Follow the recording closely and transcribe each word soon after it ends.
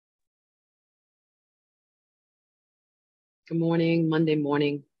Good morning, Monday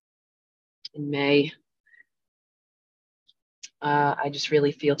morning in May. I just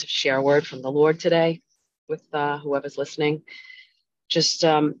really feel to share a word from the Lord today with whoever's listening. Just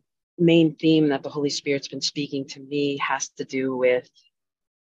main theme that the Holy Spirit's been speaking to me has to do with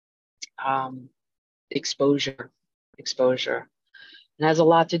exposure. It has a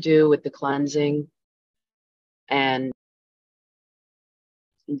lot to do with the cleansing and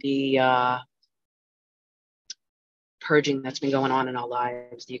the purging that's been going on in our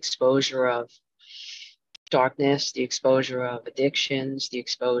lives, the exposure of darkness, the exposure of addictions, the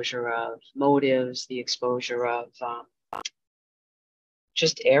exposure of motives, the exposure of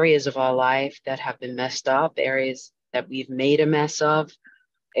just areas of our life that have been messed up, areas that we've made a mess of,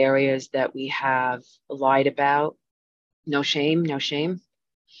 areas that we have lied about. No shame,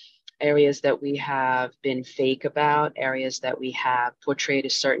 areas that we have been fake about, areas that we have portrayed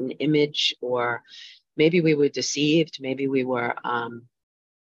a certain image, or maybe we were deceived, maybe we were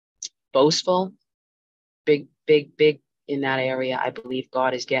boastful. Big in that area. I believe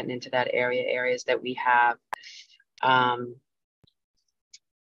God is getting into that area, areas that we have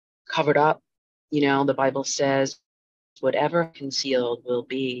covered up. You know, the Bible says, whatever concealed will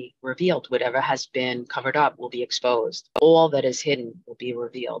be revealed. Whatever has been covered up will be exposed. All that is hidden will be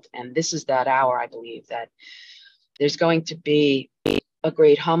revealed. And this is that hour, I believe, that there's going to be a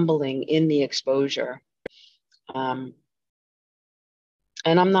great humbling in the exposure. And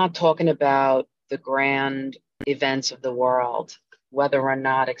I'm not talking about the grand events of the world, whether or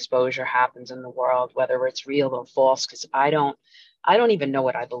not exposure happens in the world, whether it's real or false, because I don't even know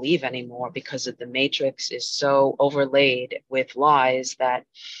what I believe anymore, because of the matrix is so overlaid with lies that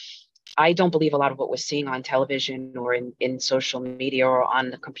I don't believe a lot of what we're seeing on television or in social media or on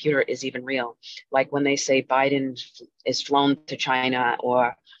the computer is even real. Like when they say Biden is flown to China,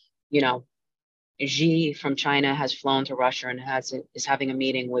 or, you know, Xi from China has flown to Russia and is having a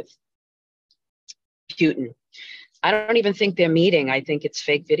meeting with Putin. I don't even think they're meeting. I think it's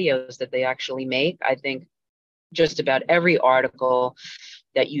fake videos that they actually make. I think just about every article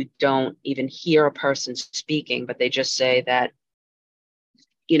that you don't even hear a person speaking, but they just say that,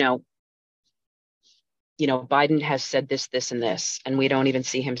 you know, Biden has said this, this, and this, and we don't even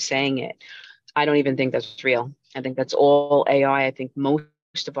see him saying it. I don't even think that's real. I think that's all AI. I think most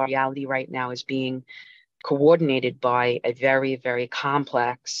of our reality right now is being coordinated by a very, very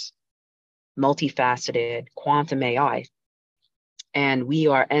complex, multifaceted quantum AI. And we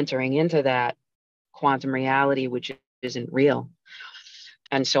are entering into that quantum reality, which isn't real.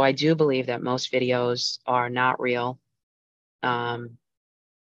 And so I do believe that most videos are not real.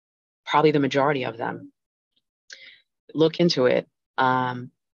 Probably the majority of them. Look into it.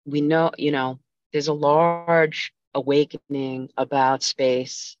 We know, there's a large awakening about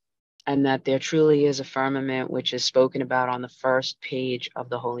space, and that there truly is a firmament, which is spoken about on the first page of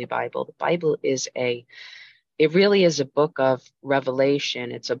the Holy Bible. The Bible it really is a book of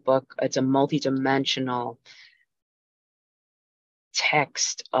revelation. It's a multidimensional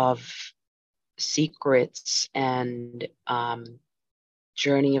text of secrets and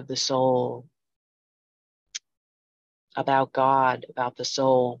journey of the soul, about God, about the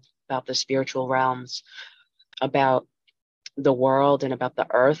soul, about the spiritual realms, about the world and about the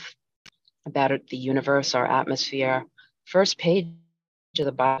earth, about the universe, our atmosphere. First page of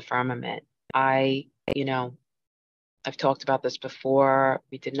the Bible, firmament. I've talked about this before.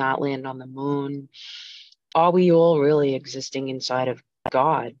 We did not land on the moon. Are we all really existing inside of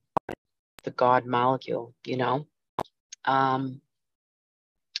God, the God molecule,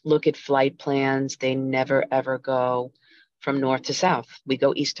 Look at flight plans. They never, ever go from north to south. We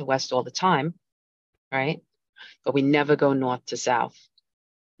go east to west all the time, right? But we never go north to south.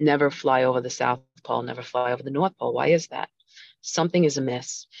 Never fly over the South Pole, never fly over the North Pole. Why is that? Something is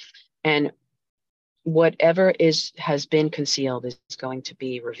amiss. And whatever has been concealed is going to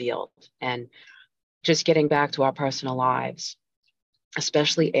be revealed. And just getting back to our personal lives,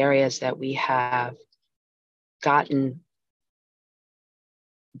 especially areas that we have gotten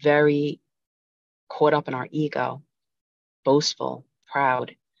very caught up in our ego, boastful,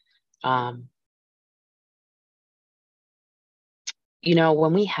 proud.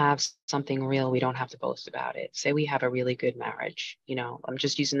 When we have something real, we don't have to boast about it. Say we have a really good marriage. I'm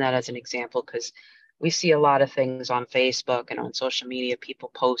just using that as an example because we see a lot of things on Facebook and on social media.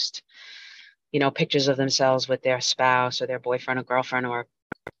 People post, pictures of themselves with their spouse or their boyfriend or girlfriend,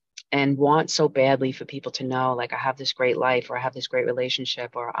 and want so badly for people to know, like, I have this great life, or I have this great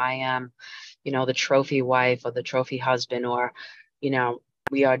relationship, or I am, the trophy wife or the trophy husband, or,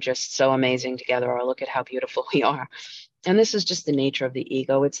 we are just so amazing together, or look at how beautiful we are. And this is just the nature of the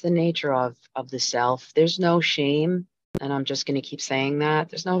ego. It's the nature of the self. There's no shame And I'm just going to keep saying that.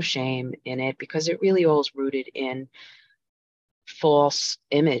 There's no shame in it because it really all is rooted in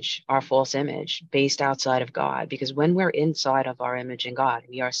our false image based outside of God. Because when we're inside of our image in God,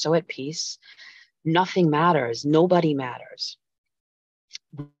 we are so at peace, nothing matters, nobody matters.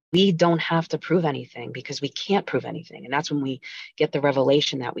 We don't have to prove anything because we can't prove anything. And that's when we get the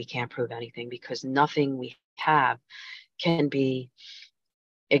revelation that we can't prove anything because nothing we have can be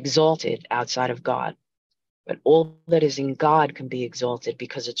exalted outside of God. But all that is in God can be exalted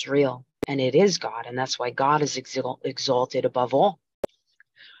because it's real and it is God. And that's why God is exalted above all.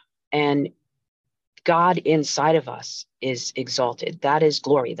 And God inside of us is exalted. That is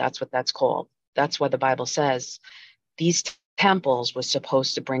glory. That's what that's called. That's why the Bible says these temples was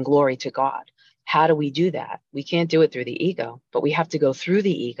supposed to bring glory to God. How do we do that? We can't do it through the ego, but we have to go through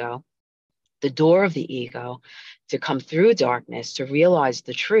the ego, the door of the ego, to come through darkness, to realize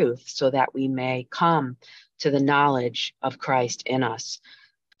the truth so that we may come to the knowledge of Christ in us,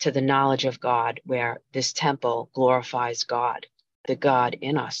 to the knowledge of God, where this temple glorifies God, the God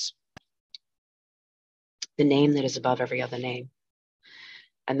in us, the name that is above every other name.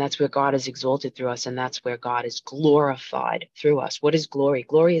 And that's where God is exalted through us. And that's where God is glorified through us. What is glory?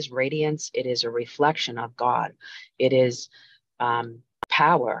 Glory is radiance. It is a reflection of God. It is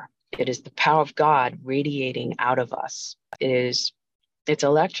power. It is the power of God radiating out of us. It's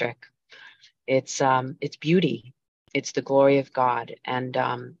electric. It's beauty. It's the glory of God. And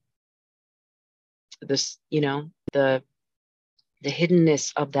this, the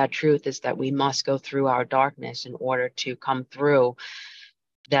hiddenness of that truth is that we must go through our darkness in order to come through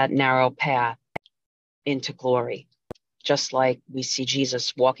that narrow path into glory. Just like we see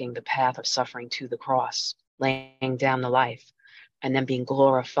Jesus walking the path of suffering to the cross, laying down the life, and then being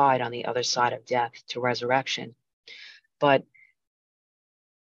glorified on the other side of death to resurrection. But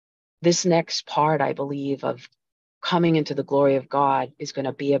this next part, I believe, of coming into the glory of God is going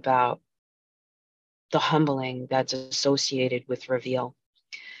to be about the humbling that's associated with reveal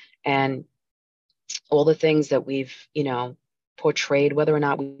and all the things that we've, portrayed, whether or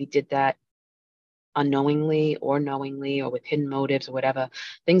not we did that unknowingly or knowingly or with hidden motives or whatever,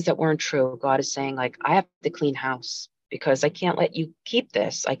 things that weren't true. God is saying, like, I have to clean house because I can't let you keep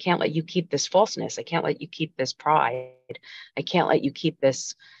this. I can't let you keep this falseness. I can't let you keep this pride. I can't let you keep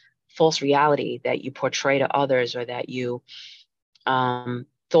this false reality that you portray to others or that you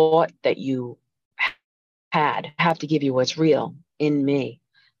thought that you had. I have to give you what's real in me.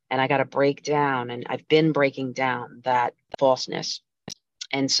 And I got to break down, and I've been breaking down that falseness.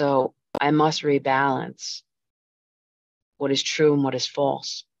 And so I must rebalance what is true and what is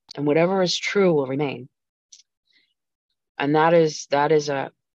false. And whatever is true will remain. And that is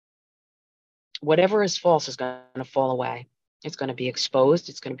whatever is false is going to fall away. It's going to be exposed.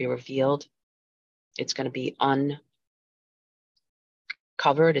 It's going to be revealed. It's going to be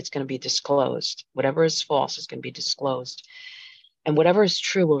uncovered. It's going to be disclosed. Whatever is false is going to be disclosed. And whatever is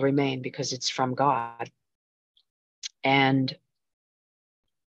true will remain because it's from God. And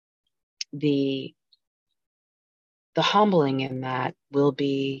the humbling in that will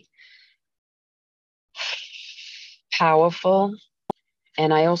be powerful.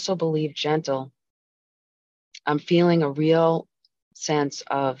 And I also believe gentle. I'm feeling a real sense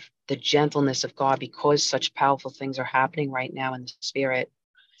of the gentleness of God because such powerful things are happening right now in the spirit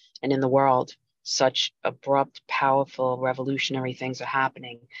and in the world. Such abrupt, powerful, revolutionary things are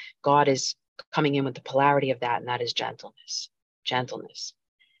happening. God is coming in with the polarity of that, and that is gentleness. Gentleness.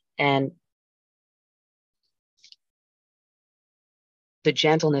 And the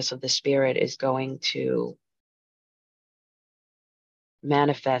gentleness of the spirit is going to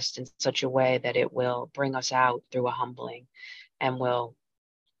manifest in such a way that it will bring us out through a humbling and will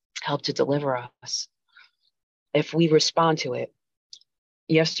help to deliver us if we respond to it.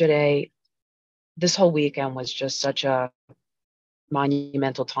 Yesterday, this whole weekend was just such a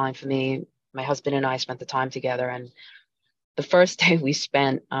monumental time for me. My husband and I spent the time together, and the first day we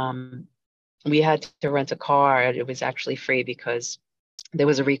spent, we had to rent a car. It was actually free because there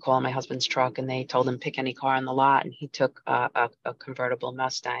was a recall on my husband's truck, and they told him pick any car on the lot, and he took a convertible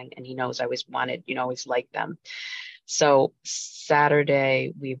Mustang, and he knows I always wanted, always liked them. So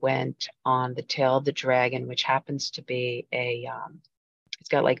Saturday we went on the Tail of the Dragon, which happens to be it's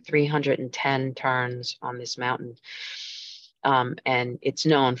got like 310 turns on this mountain. And it's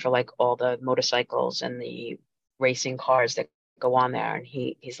known for like all the motorcycles and the racing cars that go on there. And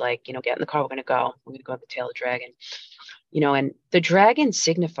he's like, get in the car, we're going to go on the Tail of the Dragon. And the dragon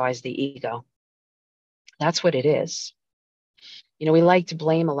signifies the ego. That's what it is. We like to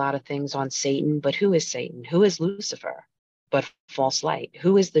blame a lot of things on Satan, but who is Satan? Who is Lucifer but false light?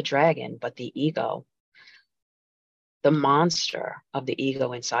 Who is the dragon but the ego? the monster of the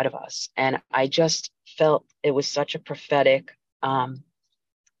ego inside of us. And I just felt it was such a prophetic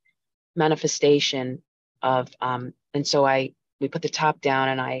manifestation of, and so we put the top down,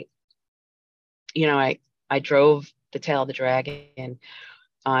 and I drove the tail of the dragon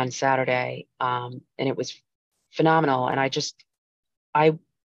on Saturday, and it was phenomenal. And I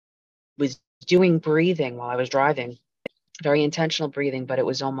was doing breathing while I was driving, very intentional breathing, but it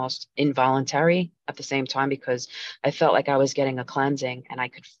was almost involuntary at the same time, because I felt like I was getting a cleansing, and I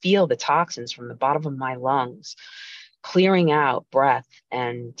could feel the toxins from the bottom of my lungs clearing out breath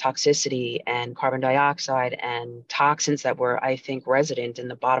and toxicity and carbon dioxide and toxins that were, I think, resident in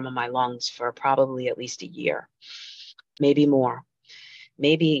the bottom of my lungs for probably at least a year, maybe more,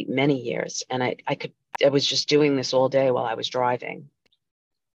 maybe many years. And I was just doing this all day while I was driving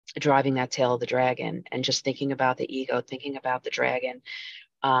that tail of the dragon, and just thinking about the ego, thinking about the dragon.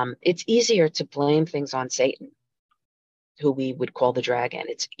 It's easier to blame things on Satan, who we would call the dragon.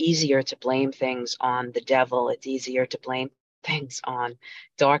 It's easier to blame things on the devil. It's easier to blame things on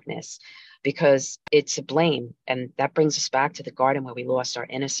darkness, because it's a blame. And that brings us back to the garden where we lost our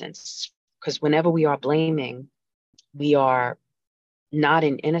innocence. Because whenever we are blaming, we are not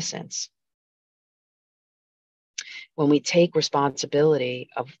in innocence. When we take responsibility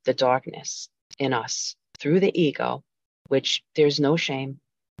of the darkness in us through the ego, which there's no shame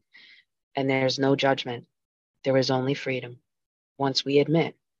and there's no judgment, there is only freedom. Once we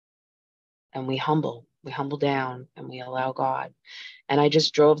admit and we humble down, and we allow God. And I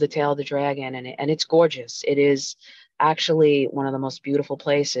just drove the tail of the dragon, and it's gorgeous. It is actually one of the most beautiful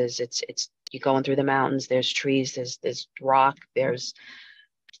places. It's you're going through the mountains. There's trees. There's rock. There's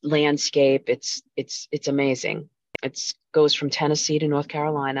landscape. It's amazing. It goes from Tennessee to North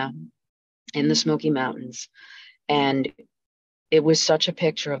Carolina in the Smoky Mountains, and it was such a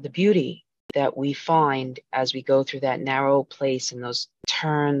picture of the beauty that we find as we go through that narrow place and those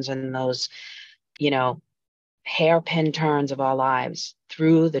turns and those, hairpin turns of our lives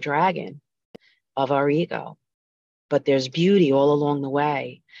through the dragon of our ego. But there's beauty all along the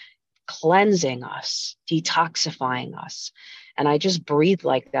way, cleansing us, detoxifying us. And I just breathe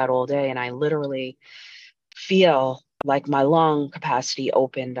like that all day. And I literally feel like my lung capacity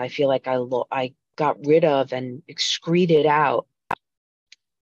opened. I feel like I got rid of and excreted out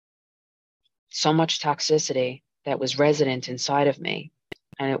so much toxicity that was resident inside of me.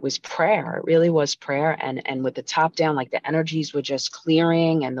 And it was prayer. It really was prayer. And with the top down, like the energies were just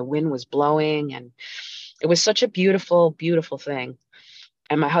clearing and the wind was blowing. And it was such a beautiful, beautiful thing.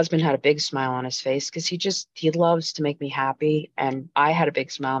 And my husband had a big smile on his face, because he loves to make me happy. And I had a big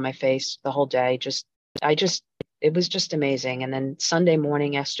smile on my face the whole day. It was just amazing. And then Sunday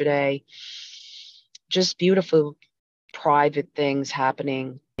morning yesterday, just beautiful private things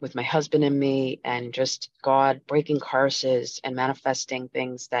happening with my husband and me, and just God breaking curses and manifesting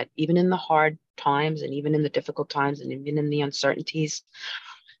things that even in the hard times, and even in the difficult times, and even in the uncertainties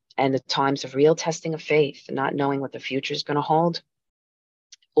and the times of real testing of faith, and not knowing what the future is going to hold,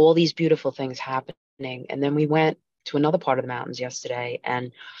 all these beautiful things happening. And then we went to another part of the mountains yesterday,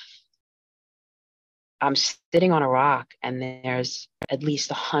 and I'm sitting on a rock, and there's at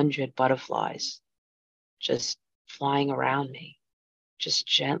least 100 butterflies just flying around me, just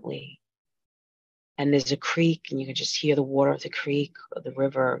gently. And there's a creek, and you can just hear the water of the creek or the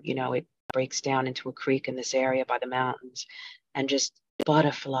river. It breaks down into a creek in this area by the mountains, and just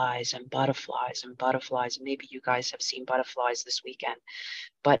butterflies and butterflies and butterflies. Maybe you guys have seen butterflies this weekend,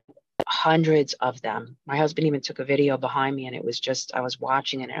 but hundreds of them. My husband even took a video behind me, and it was just, I was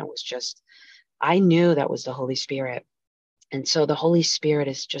watching it, and it was just, I knew that was the Holy Spirit. And so the Holy Spirit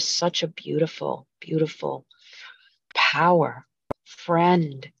is just such a beautiful, beautiful power,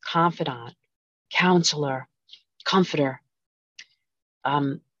 friend, confidant, counselor, comforter,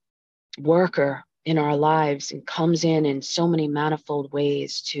 worker in our lives, and comes in so many manifold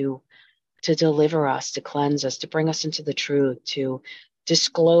ways to deliver us, to cleanse us, to bring us into the truth, to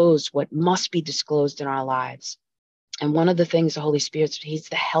disclose what must be disclosed in our lives. And one of the things the Holy Spirit, he's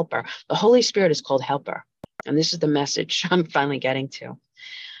the helper. The Holy Spirit is called helper. And this is the message I'm finally getting to.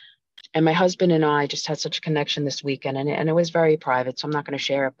 And my husband and I just had such a connection this weekend, and it was very private, so I'm not going to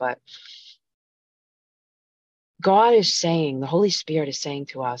share it. But God is saying, the Holy Spirit is saying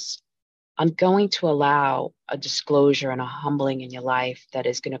to us, I'm going to allow a disclosure and a humbling in your life that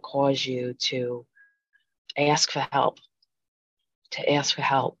is going to cause you to ask for help,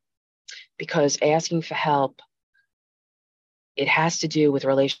 because asking for help, it has to do with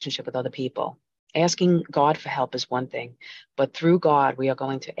relationship with other people. Asking God for help is one thing, but through God, we are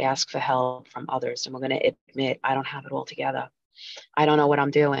going to ask for help from others. And we're going to admit, I don't have it all together. I don't know what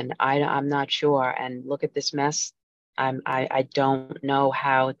I'm doing. I'm not sure. And look at this mess I don't know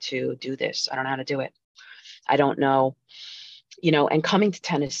how to do this. I don't know how to do it. I don't know, and coming to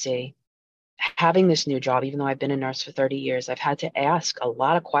Tennessee, having this new job, even though I've been a nurse for 30 years, I've had to ask a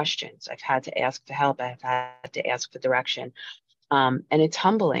lot of questions. I've had to ask for help. I've had to ask for direction. And it's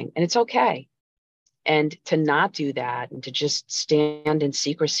humbling and it's okay. And to not do that and to just stand in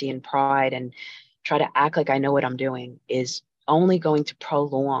secrecy and pride and try to act like I know what I'm doing is only going to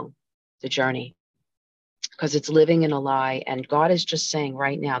prolong the journey, because it's living in a lie. And God is just saying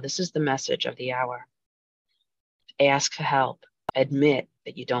right now, this is the message of the hour. Ask for help. Admit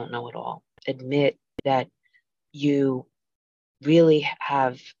that you don't know it all. Admit that you really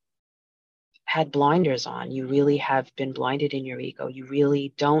have had blinders on. You really have been blinded in your ego. You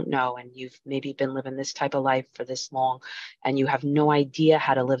really don't know. And you've maybe been living this type of life for this long, and you have no idea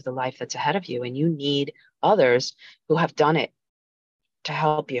how to live the life that's ahead of you. And you need others who have done it to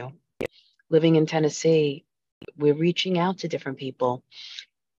help you. Living in Tennessee, we're reaching out to different people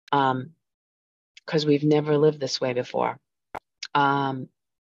because we've never lived this way before.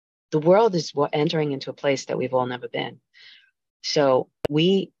 The world is entering into a place that we've all never been. So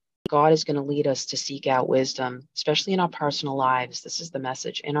God is going to lead us to seek out wisdom, especially in our personal lives. This is the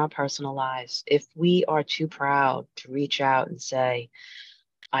message: in our personal lives. If we are too proud to reach out and say,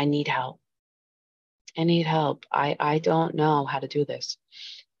 I need help. I need help. I don't know how to do this.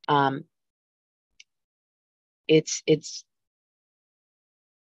 It's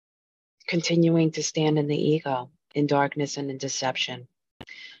continuing to stand in the ego, in darkness and in deception.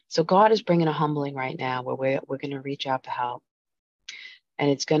 So God is bringing a humbling right now where we're going to reach out for help. And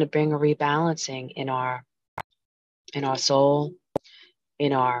it's going to bring a rebalancing in our soul,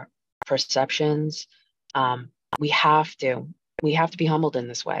 in our perceptions. We have to be humbled in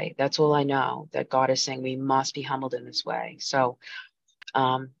this way. That's all I know, that God is saying we must be humbled in this way. So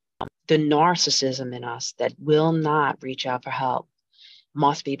the narcissism in us that will not reach out for help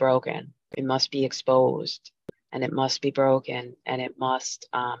must be broken. It must be exposed, and it must be broken, and it must,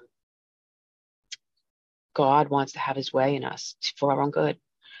 God wants to have his way in us for our own good.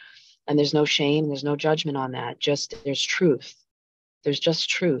 And there's no shame, there's no judgment on that. Just there's truth. There's just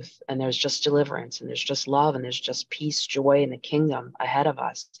truth, and there's just deliverance, and there's just love, and there's just peace, joy in the kingdom ahead of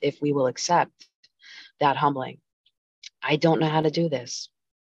us if we will accept that humbling. I don't know how to do this.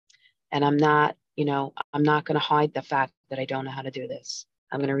 And I'm not going to hide the fact that I don't know how to do this.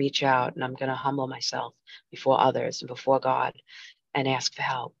 I'm going to reach out and I'm going to humble myself before others and before God and ask for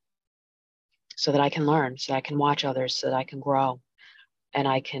help so that I can learn, so that I can watch others, so that I can grow, and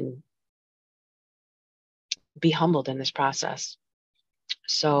I can be humbled in this process.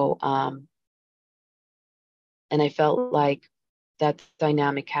 So, and I felt like that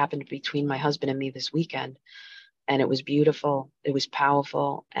dynamic happened between my husband and me this weekend, and it was beautiful. It was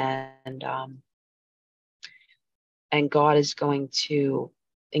powerful, and God is going to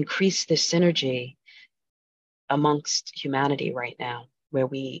increase this synergy amongst humanity right now, where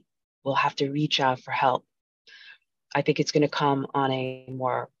we will have to reach out for help. I think it's going to come on a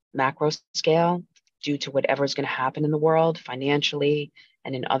more macro scale due to whatever is going to happen in the world financially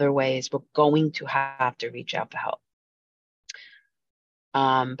and in other ways. We're going to have to reach out for help.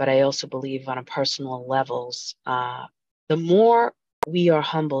 But I also believe on a personal levels, the more we are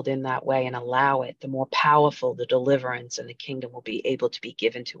humbled in that way and allow it, the more powerful the deliverance and the kingdom will be able to be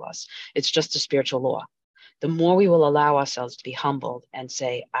given to us. It's just a spiritual law. The more we will allow ourselves to be humbled and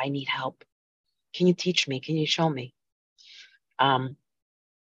say, I need help. Can you teach me? Can you show me? I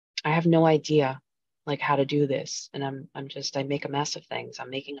have no idea like how to do this. And I make a mess of things. I'm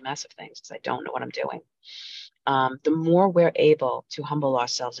making a mess of things because I don't know what I'm doing. The more we're able to humble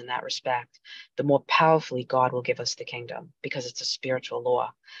ourselves in that respect, the more powerfully God will give us the kingdom, because it's a spiritual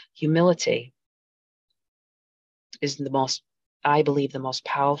law. Humility is I believe, the most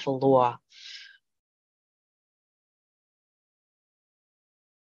powerful law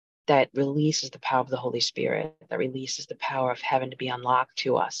that releases the power of the Holy Spirit, that releases the power of heaven to be unlocked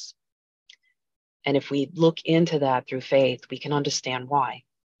to us. And if we look into that through faith, we can understand why.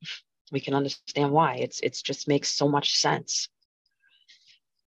 We can understand why. It's just makes so much sense.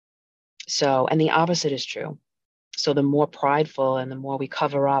 So, and the opposite is true. So the more prideful and the more we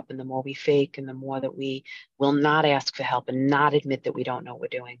cover up and the more we fake and the more that we will not ask for help and not admit that we don't know what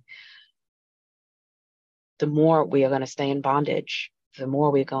we're doing, the more we are going to stay in bondage, the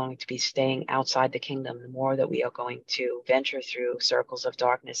more we're going to be staying outside the kingdom, the more that we are going to venture through circles of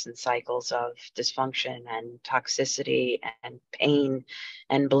darkness and cycles of dysfunction and toxicity and pain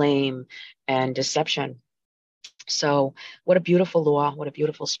and blame and deception. So what a beautiful law, what a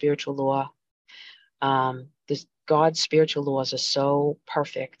beautiful spiritual law. God's spiritual laws are so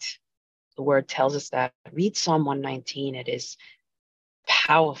perfect The word tells us that. Read Psalm 119. It is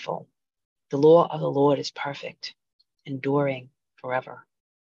powerful. The law of the Lord is perfect, enduring forever.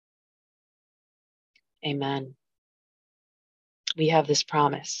 Amen. We have this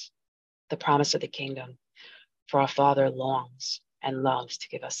promise, the promise of the kingdom, for our Father longs and loves to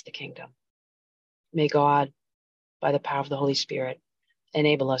give us the kingdom. May God, by the power of the Holy Spirit,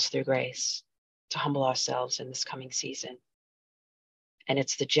 enable us through grace to humble ourselves in this coming season. And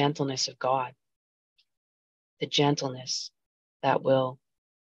it's the gentleness of God, the gentleness that will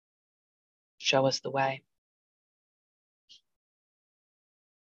show us the way.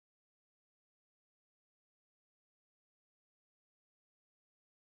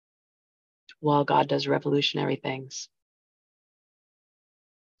 While God does revolutionary things,